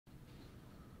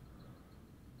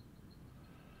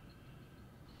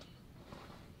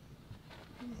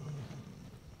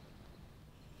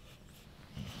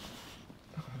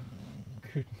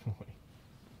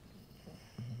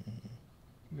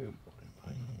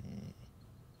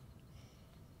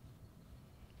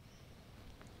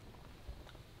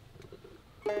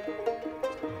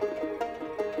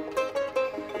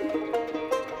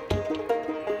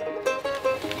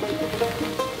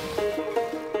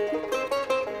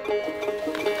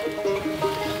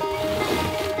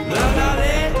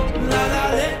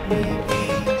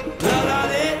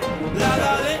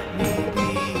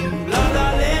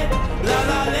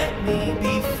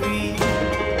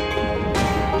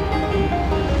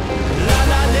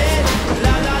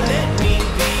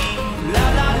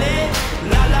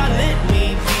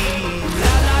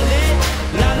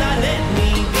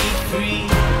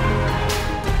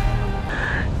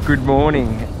Good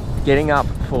morning. Getting up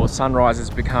for sunrise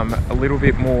has become a little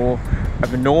bit more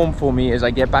of a norm for me as I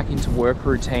get back into work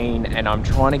routine, and I'm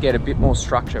trying to get a bit more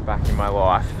structure back in my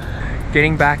life.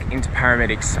 Getting back into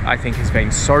paramedics I think has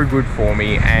been so good for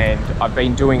me, and I've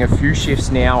been doing a few shifts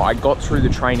now. I got through the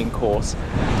training course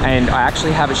and I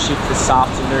actually have a shift this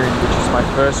afternoon, which is my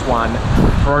first one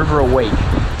for over a week.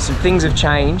 Some things have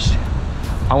changed.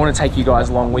 I want to take you guys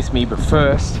along with me, but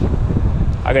first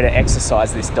I got to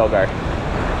exercise this doggo.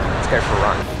 Let's go for a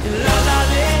run.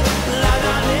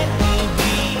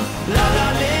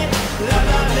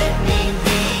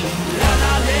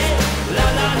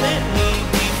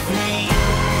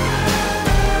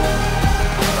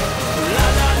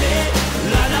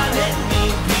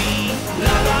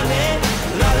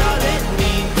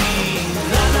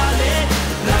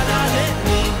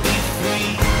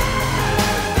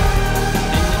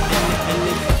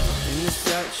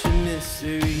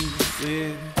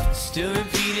 Still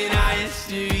repeating our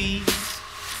histories,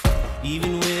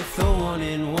 even with the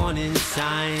warning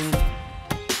sign.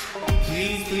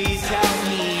 Please help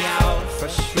me out.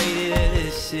 Frustrated that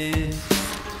this is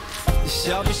the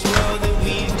selfish world that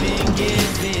we've been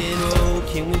given. Oh,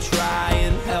 can we try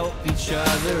and help each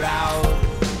other out?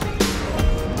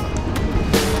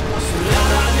 So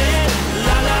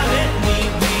let me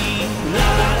be.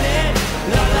 Let me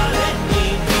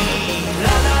be.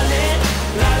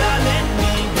 Let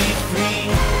me be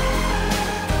free.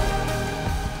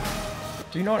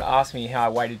 Do not ask me how I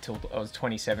waited till I was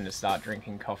 27 to start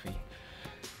drinking coffee.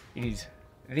 It is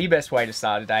the best way to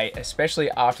start a day, especially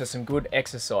after some good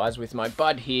exercise with my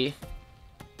bud here.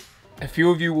 A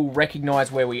few of you will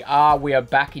recognize where we are. We are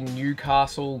back in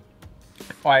Newcastle.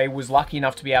 I was lucky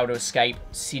enough to be able to escape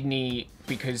Sydney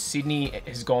because Sydney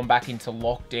has gone back into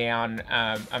lockdown.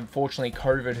 Unfortunately,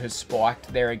 COVID has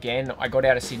spiked there again. I got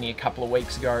out of Sydney a couple of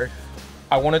weeks ago.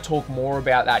 I want to talk more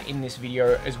about that in this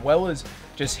video, as well as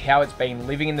just how it's been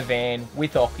living in the van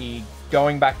with Occy,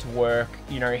 going back to work,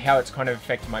 you know, how it's kind of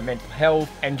affected my mental health,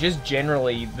 and just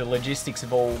generally the logistics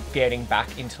of all getting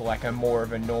back into like a more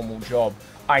of a normal job.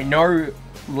 I know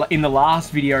in the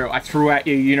last video I threw at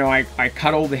you, you know, I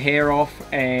cut all the hair off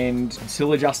and I'm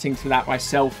still adjusting to that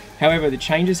myself. However, the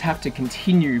changes have to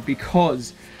continue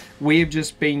because we've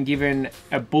just been given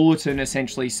a bulletin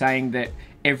essentially saying that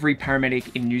every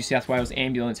paramedic in New South Wales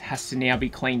ambulance has to now be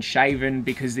clean shaven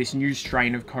because this new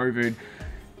strain of COVID,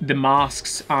 the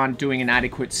masks aren't doing an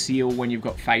adequate seal when you've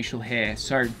got facial hair.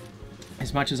 So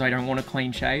as much as I don't want to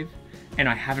clean shave, and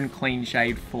I haven't clean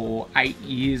shaved for 8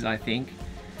 years, I think,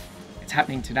 it's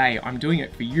happening today. I'm doing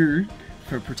it for you,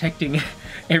 for protecting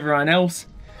everyone else.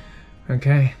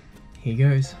 Okay, here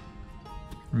goes.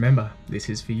 Remember, this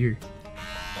is for you.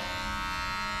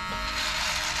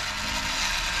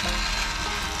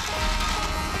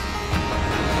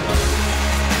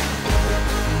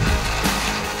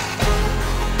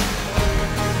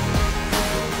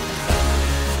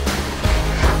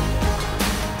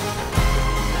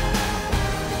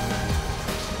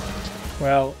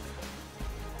 Well,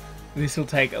 this will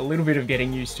take a little bit of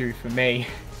getting used to for me.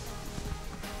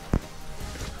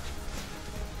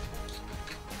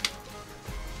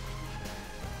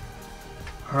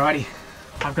 Alrighty,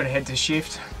 I've got to head to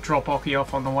shift, drop Occy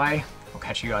off on the way. I'll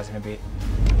catch you guys in a bit.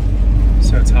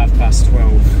 So it's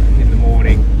 12:30 in the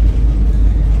morning.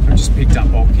 I just picked up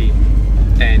Occy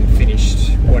and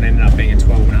finished what ended up being a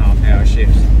 12.5-hour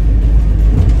shift.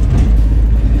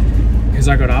 Because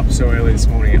I got up so early this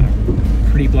morning, I'm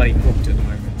pretty bloody cooked at the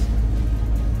moment.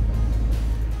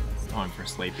 It's time for a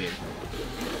sleep in.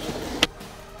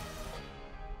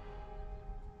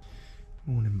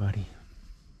 Morning, buddy.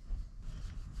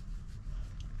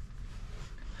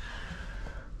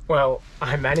 Well,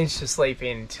 I managed to sleep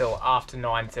in till after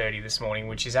 9:30 this morning,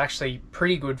 which is actually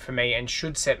pretty good for me and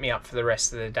should set me up for the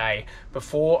rest of the day.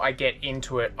 Before I get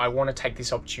into it, I want to take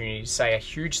this opportunity to say a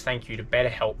huge thank you to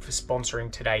BetterHelp for sponsoring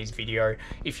today's video.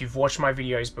 If you've watched my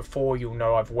videos before, you'll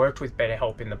know I've worked with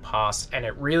BetterHelp in the past, and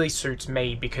it really suits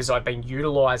me because I've been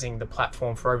utilizing the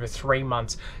platform for over 3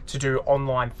 months to do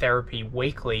online therapy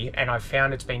weekly, and I've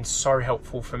found it's been so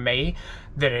helpful for me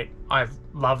that I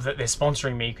love that they're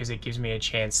sponsoring me because it gives me a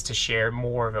chance chance to share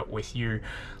more of it with you.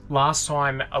 Last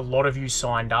time, a lot of you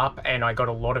signed up and I got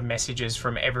a lot of messages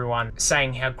from everyone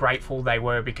saying how grateful they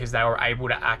were because they were able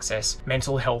to access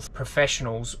mental health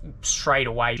professionals straight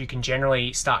away. You can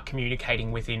generally start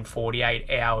communicating within 48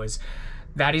 hours.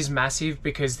 That is massive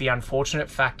because the unfortunate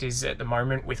fact is at the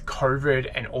moment with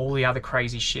COVID and all the other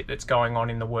crazy shit that's going on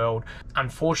in the world,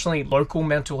 unfortunately local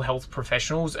mental health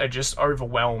professionals are just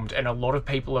overwhelmed, and a lot of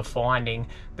people are finding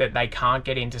that they can't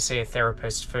get in to see a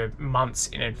therapist for months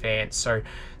in advance. So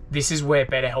this is where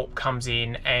BetterHelp comes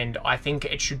in, and I think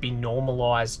it should be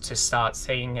normalized to start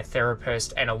seeing a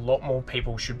therapist, and a lot more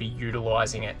people should be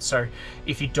utilizing it. So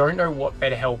if you don't know what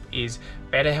BetterHelp is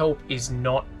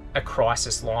not a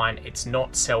crisis line, it's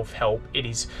not self-help, it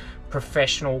is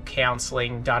professional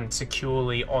counseling done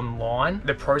securely online.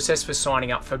 The process for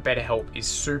signing up for BetterHelp is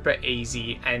super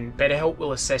easy, and BetterHelp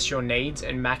will assess your needs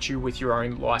and match you with your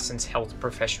own licensed health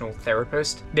professional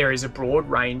therapist. There is a broad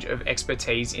range of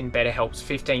expertise in BetterHelp's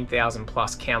 15,000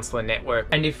 plus counselor network,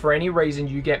 and if for any reason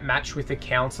you get matched with a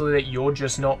counsellor that you're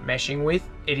just not meshing with,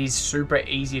 it is super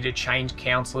easy to change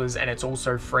counsellors, and it's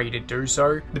also free to do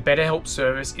so. The BetterHelp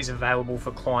service is available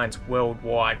for clients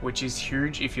worldwide, which is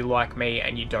huge if you're like me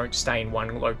and you don't stay in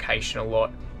one location a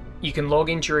lot. You can log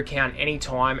into your account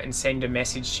anytime and send a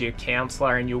message to your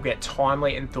counsellor, and you'll get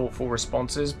timely and thoughtful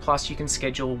responses. Plus you can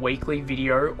schedule weekly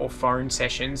video or phone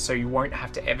sessions so you won't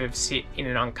have to ever sit in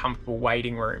an uncomfortable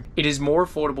waiting room. It is more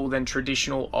affordable than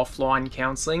traditional offline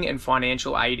counselling, and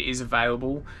financial aid is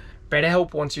available.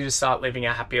 BetterHelp wants you to start living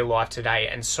a happier life today,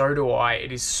 and so do I.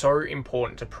 It is so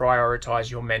important to prioritize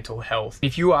your mental health.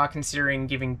 If you are considering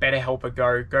giving BetterHelp a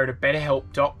go, go to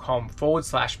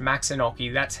betterhelp.com/Max and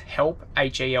Occy. That's help,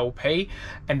 H-E-L-P,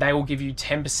 and they will give you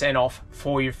 10% off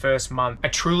for your first month. I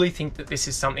truly think that this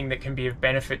is something that can be of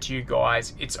benefit to you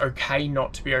guys. It's okay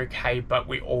not to be okay, but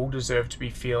we all deserve to be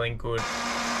feeling good.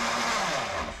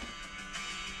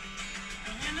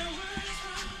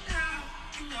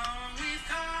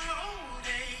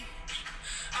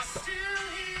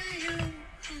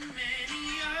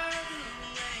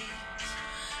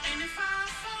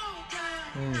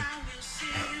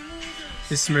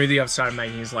 This smoothie I've started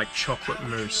making is like chocolate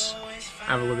mousse.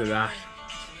 Have a look at that.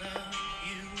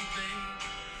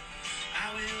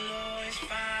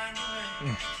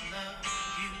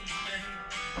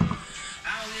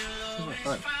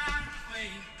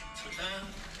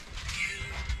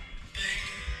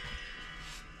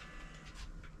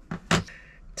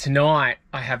 Tonight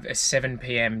I have a 7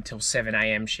 PM till 7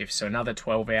 AM shift, so another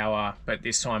 12-hour, but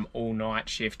this time all night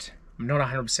shift. I'm not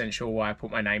 100% sure why I put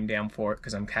my name down for it,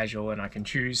 because I'm casual and I can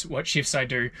choose what shifts I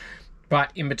do.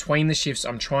 But in between the shifts,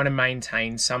 I'm trying to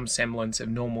maintain some semblance of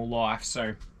normal life.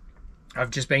 So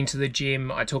I've just been to the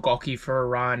gym, I took Occy for a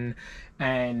run,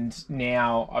 and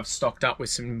now I've stocked up with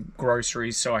some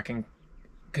groceries so I can,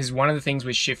 because one of the things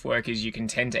with shift work is you can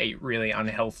tend to eat really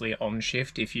unhealthily on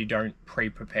shift if you don't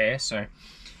pre-prepare. So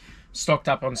stocked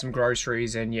up on some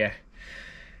groceries, and yeah,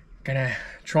 gonna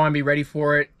try and be ready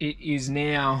for it. It is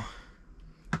now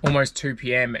almost 2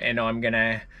 PM and I'm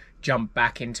gonna jump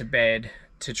back into bed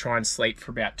to try and sleep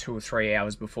for about 2 or 3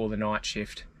 hours before the night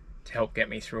shift to help get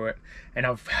me through it. And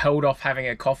I've held off having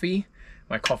a coffee.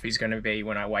 My coffee's gonna be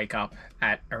when I wake up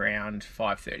at around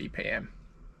 5:30 PM.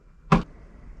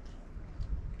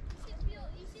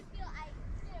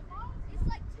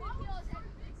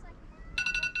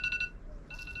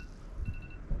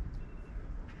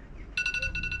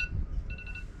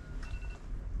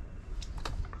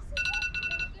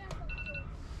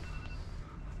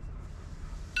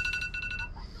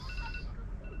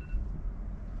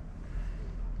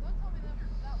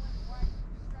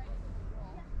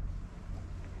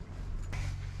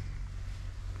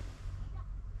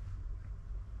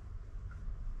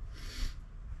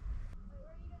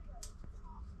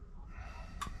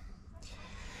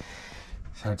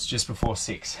 So it's just before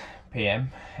 6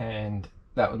 PM and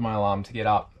that was my alarm to get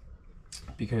up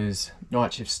because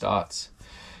night shift starts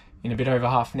in a bit over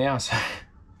half an hour. So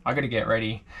I got to get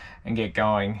ready and get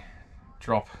going,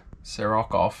 drop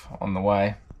Ciroc off on the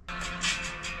way.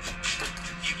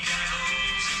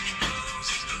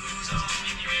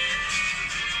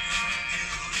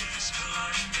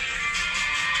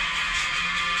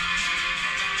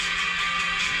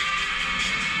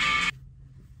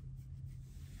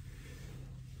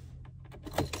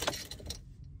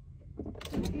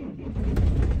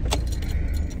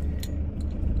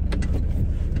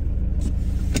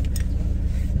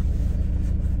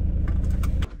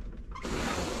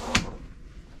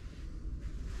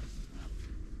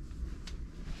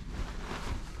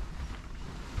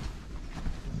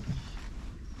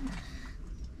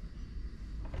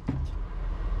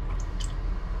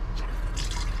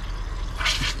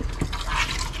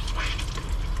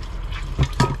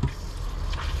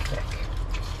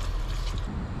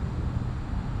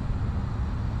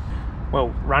 well,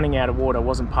 running out of water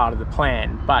wasn't part of the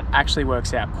plan, but actually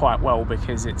works out quite well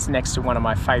because it's next to one of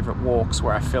my favourite walks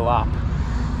where I fill up,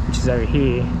 which is over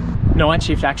here. Night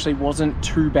shift actually wasn't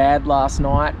too bad last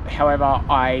night. However,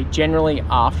 I generally,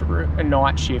 after a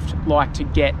night shift, like to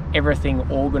get everything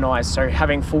organised. So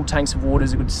having full tanks of water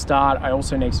is a good start. I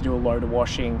also need to do a load of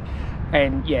washing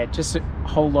and yeah, just a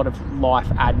whole lot of life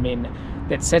admin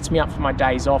that sets me up for my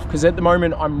days off, because at the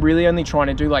moment I'm really only trying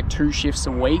to do like 2 shifts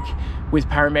a week with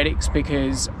paramedics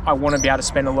because I want to be able to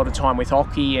spend a lot of time with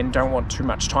Occy and don't want too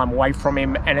much time away from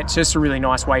him, and it's just a really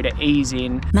nice way to ease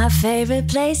in. My favorite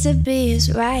place to be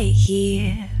is right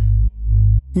here,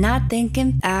 not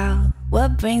thinking about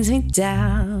what brings me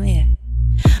down, yeah.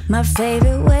 My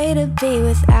favorite way to be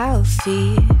without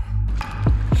fear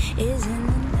is in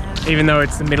the night. Even though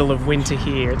it's the middle of winter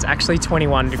here, it's actually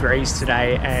 21 degrees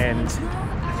today, and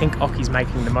I think Occy's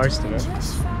making the most of it.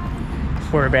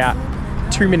 We're about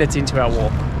 2 minutes into our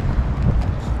walk.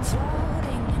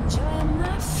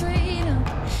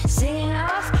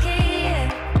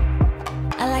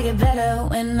 I like it better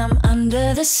when I'm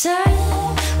under the sun.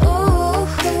 Ooh,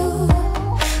 ooh,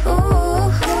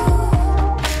 ooh,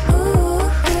 ooh.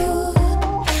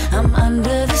 I'm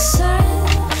under the sun.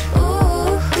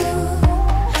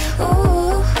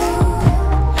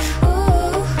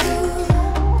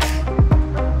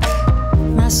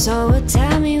 So will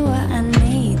tell me what I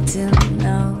need to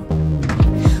know,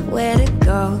 where to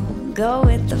go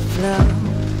with the flow.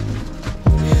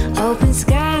 Open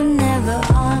sky, never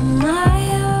on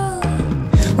my own.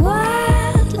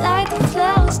 Wild like the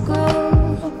flowers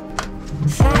grow.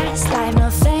 Fast life, no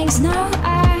thanks, no,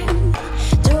 I'm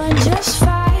doing just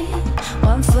fine.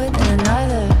 One foot in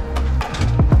another,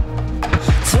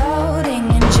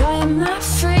 floating, enjoying my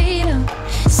freedom,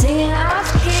 singing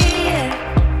off key.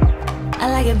 I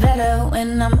like it better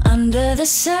when I'm under the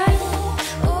sun.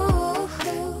 Ooh,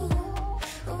 ooh,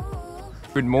 ooh.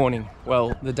 Good morning.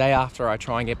 Well, the day after I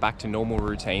try and get back to normal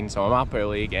routine, so I'm up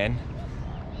early again.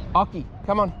 Occy,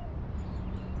 come on.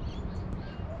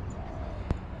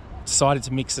 Decided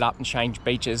to mix it up and change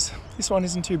beaches. This one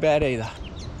isn't too bad either.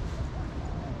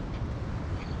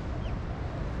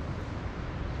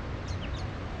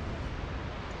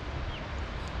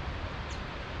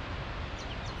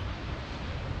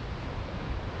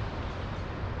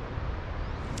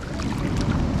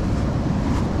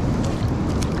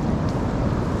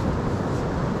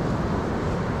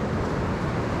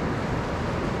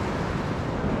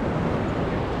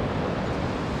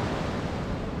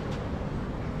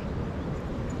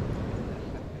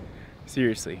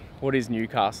 Seriously, what is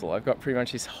Newcastle? I've got pretty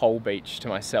much this whole beach to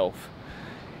myself.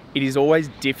 It is always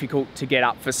difficult to get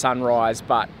up for sunrise,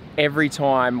 but every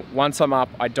time, once I'm up,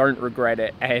 I don't regret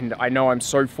it. And I know I'm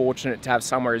so fortunate to have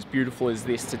somewhere as beautiful as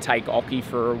this to take Occy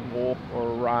for a walk or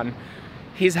a run.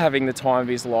 He's having the time of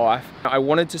his life. I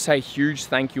wanted to say a huge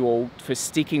thank you all for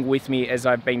sticking with me as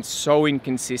I've been so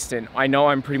inconsistent. I know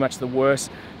I'm pretty much the worst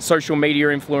social media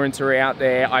influencer out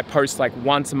there. I post like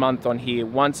once a month on here,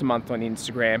 once a month on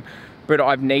Instagram. But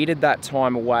I've needed that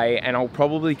time away, and I'll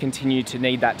probably continue to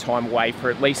need that time away for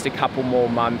at least a couple more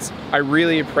months. I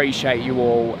really appreciate you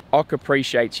all. Ock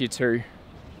appreciates you too.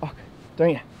 Ock,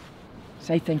 don't you?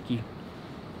 Say thank you.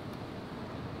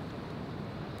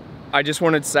 I just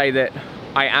wanted to say that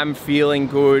I am feeling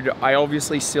good. I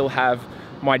obviously still have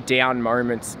my down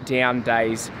moments, down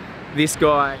days. This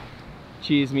guy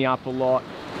cheers me up a lot.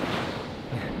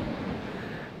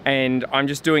 And I'm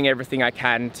just doing everything I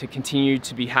can to continue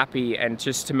to be happy and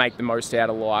just to make the most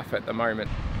out of life at the moment.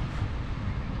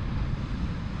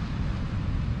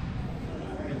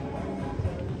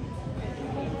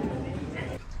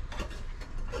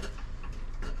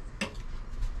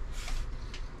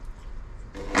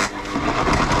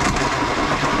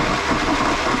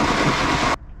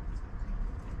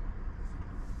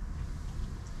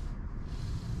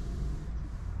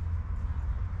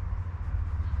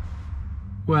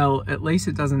 Well, at least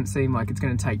it doesn't seem like it's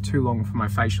going to take too long for my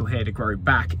facial hair to grow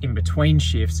back in between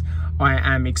shifts. I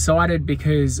am excited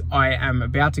because I am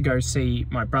about to go see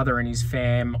my brother and his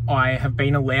fam. I have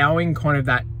been allowing kind of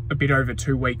that a bit over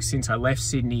 2 weeks since I left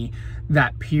Sydney,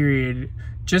 that period,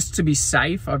 just to be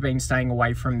safe. I've been staying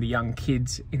away from the young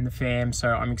kids in the fam,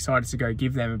 so I'm excited to go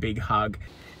give them a big hug.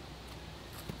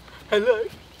 Hello.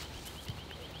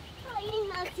 Are you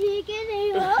not sick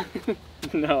anymore?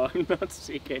 No, I'm not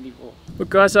sick anymore. Look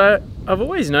guys, I've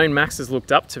always known Max has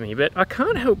looked up to me, but I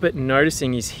can't help but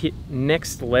noticing he's hit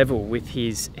next level with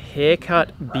his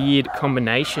haircut beard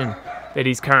combination that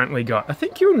he's currently got. I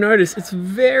think you'll notice it's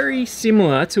very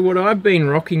similar to what I've been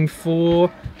rocking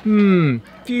for, a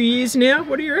few years now.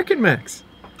 What do you reckon, Max?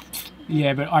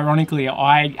 Yeah, but ironically,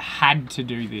 I had to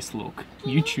do this look.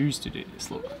 You choose to do this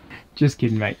look. Just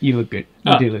kidding, mate. You look good.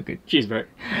 You do look good. Cheers, bro.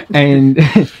 And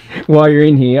while you're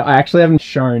in here, I actually haven't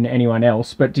shown anyone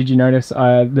else, but did you notice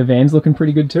the van's looking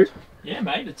pretty good too? Yeah,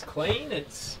 mate. It's clean.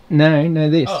 It's... No,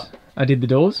 this. Oh. I did the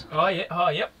doors. Oh, yeah. Oh,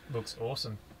 yep. Looks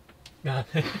awesome. No.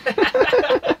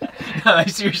 No,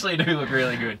 they seriously do look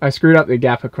really good. I screwed up the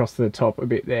gap across the top a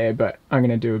bit there, but I'm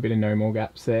going to do a bit of no more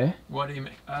gaps there. What do you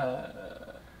mean?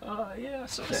 Yeah, I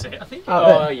sort of see it. I think...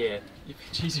 Oh, yeah.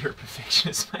 Jeez, you're a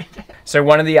perfectionist, mate. So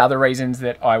one of the other reasons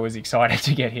that I was excited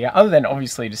to get here, other than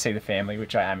obviously to see the family,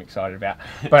 which I am excited about,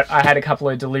 but I had a couple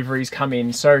of deliveries come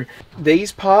in. So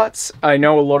these parts, I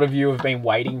know a lot of you have been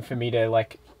waiting for me to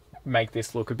like make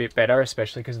this look a bit better,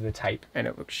 especially because of the tape, and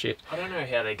it looks shit. I don't know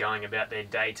how they're going about their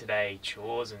day-to-day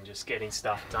chores and just getting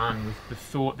stuff done with the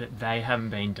thought that they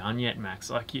haven't been done yet, Max.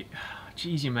 Like,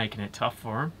 geez, you're making it tough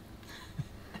for them.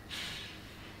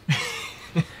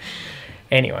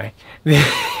 Anyway,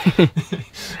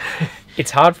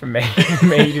 it's hard for me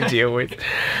to deal with.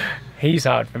 He's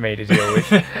hard for me to deal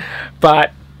with.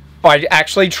 But I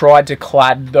actually tried to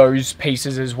clad those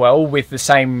pieces as well with the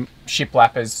same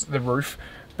shiplap as the roof.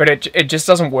 But it just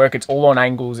doesn't work. It's all on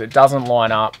angles. It doesn't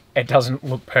line up. It doesn't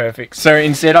look perfect. So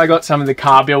instead I got some of the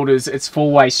car builders. It's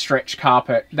full way stretch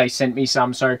carpet. They sent me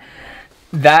some. So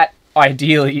that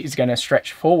ideally is going to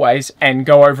stretch four ways and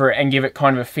go over it and give it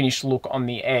kind of a finished look on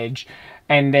the edge.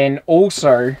 And then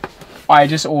also, I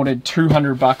just ordered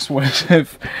 $200 worth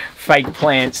of fake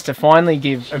plants to finally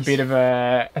give a bit of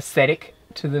a aesthetic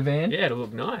to the van. Yeah, it'll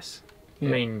look nice. Yeah.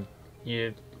 I mean,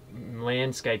 you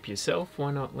landscape yourself.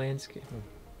 Why not landscape?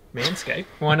 Manscape?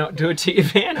 Why not do it to your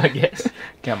van, I guess?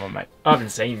 Come on, mate. I haven't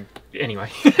seen... Anyway.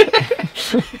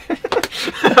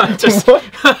 I don't know.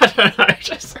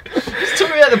 Just talk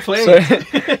about the plans. So,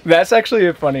 that's actually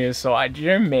a funny aside. Do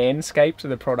you know Manscaped,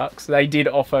 the products? They did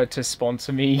offer to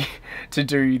sponsor me to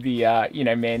do the,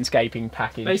 manscaping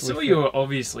package. They saw you were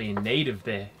obviously in need of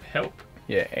their help.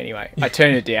 Yeah, anyway, I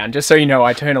turned it down. Just so you know,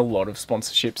 I turn a lot of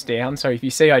sponsorships down. So if you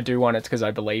see I do one, it's because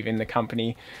I believe in the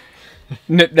company.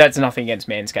 That's nothing against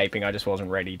manscaping. I just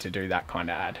wasn't ready to do that kind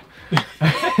of ad.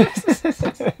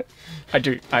 I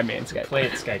manscape.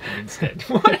 Plantscaping instead.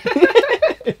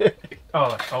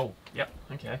 Oh, yep,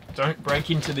 okay. Don't break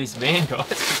into this van,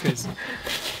 guys, because...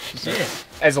 Yeah.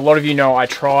 As a lot of you know, I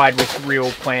tried with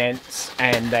real plants,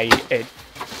 and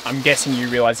I'm guessing you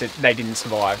realise that they didn't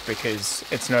survive because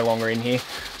it's no longer in here.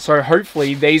 So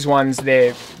hopefully these ones,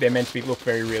 they're meant to look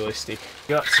very realistic.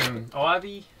 Got some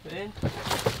ivy there.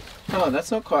 Oh,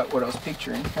 that's not quite what I was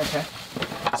picturing. Okay.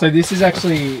 So this is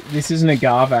an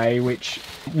agave, which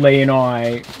Lee and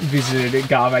I visited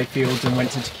agave fields and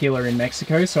went to tequila in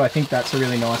Mexico. So I think that's a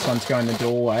really nice one to go in the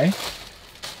doorway.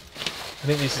 I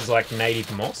think this is like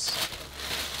native moss.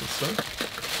 This one.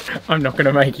 I'm not going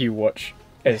to make you watch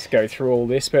us go through all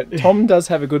this, but Tom does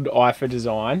have a good eye for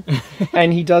design,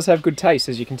 and he does have good taste,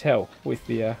 as you can tell with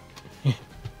the...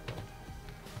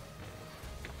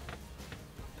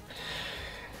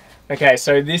 Okay,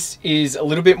 so this is a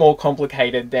little bit more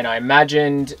complicated than I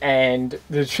imagined, and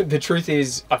the truth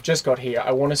is I've just got here.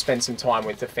 I want to spend some time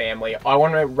with the family. I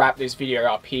want to wrap this video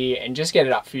up here and just get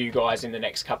it up for you guys in the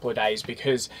next couple of days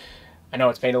because I know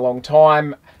it's been a long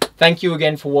time. Thank you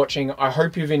again for watching. I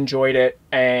hope you've enjoyed it,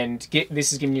 and this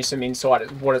has given you some insight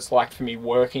at what it's like for me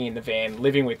working in the van,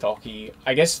 living with Occy.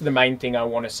 I guess the main thing I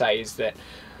want to say is that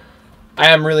I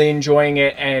am really enjoying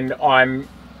it, and I am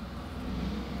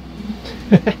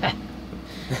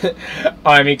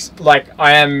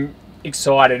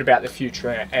excited about the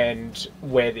future and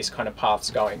where this kind of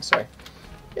path's going. So,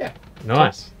 yeah.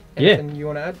 Nice. Anything you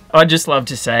want to add? I'd just love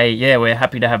to say, yeah, we're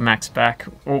happy to have Max back.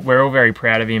 We're all very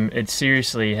proud of him. It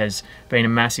seriously has been a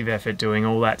massive effort doing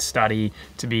all that study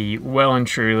to be well and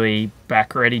truly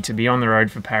back ready to be on the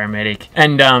road for paramedic.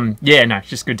 And yeah, no, it's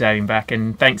just good to have him back.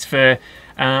 And thanks for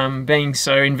being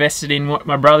so invested in what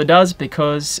my brother does,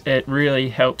 because it really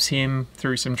helps him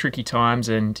through some tricky times.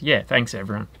 And yeah, thanks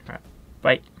everyone. All right,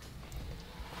 bye.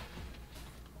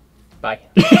 Bye.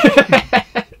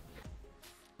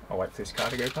 I'll wait for this car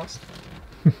to go past.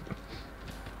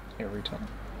 Every time.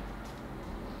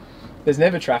 There's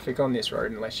never traffic on this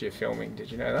road unless you're filming.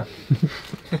 Did you know that?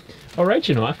 Oh, Rach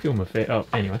and I film a fair... Oh,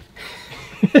 anyway.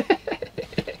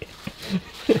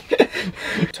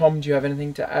 Tom, do you have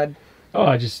anything to add? Oh,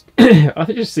 I just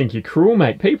think you're cruel,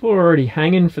 mate. People are already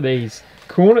hanging for these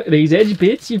edge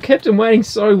bits. You've kept them waiting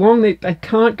so long that they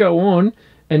can't go on,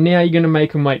 and now you're going to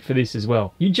make them wait for this as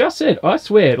well. You just said, I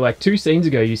swear, like 2 scenes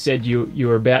ago, you said you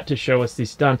were about to show us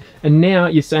this done, and now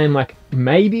you're saying like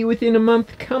maybe within a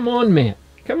month. Come on, man.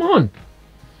 Come on.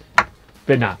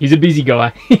 But nah, he's a busy guy.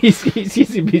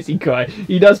 he's a busy guy.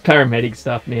 He does paramedic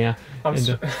stuff now. I'm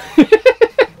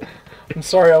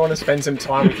sorry, I want to spend some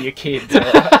time with your kids.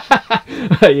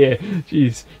 Oh, yeah,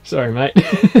 jeez. Sorry, mate.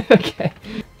 Okay.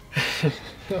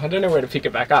 I don't know where to pick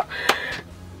it back up.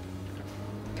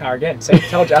 Car again. See,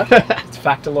 told ya. It's a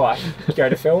fact of life. Go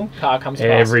to film, car comes past.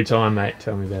 Every time, mate.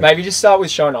 Tell me about it. Maybe just start with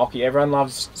showing Occy. Everyone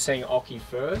loves seeing Occy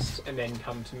first and then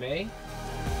come to me.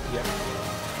 Yep.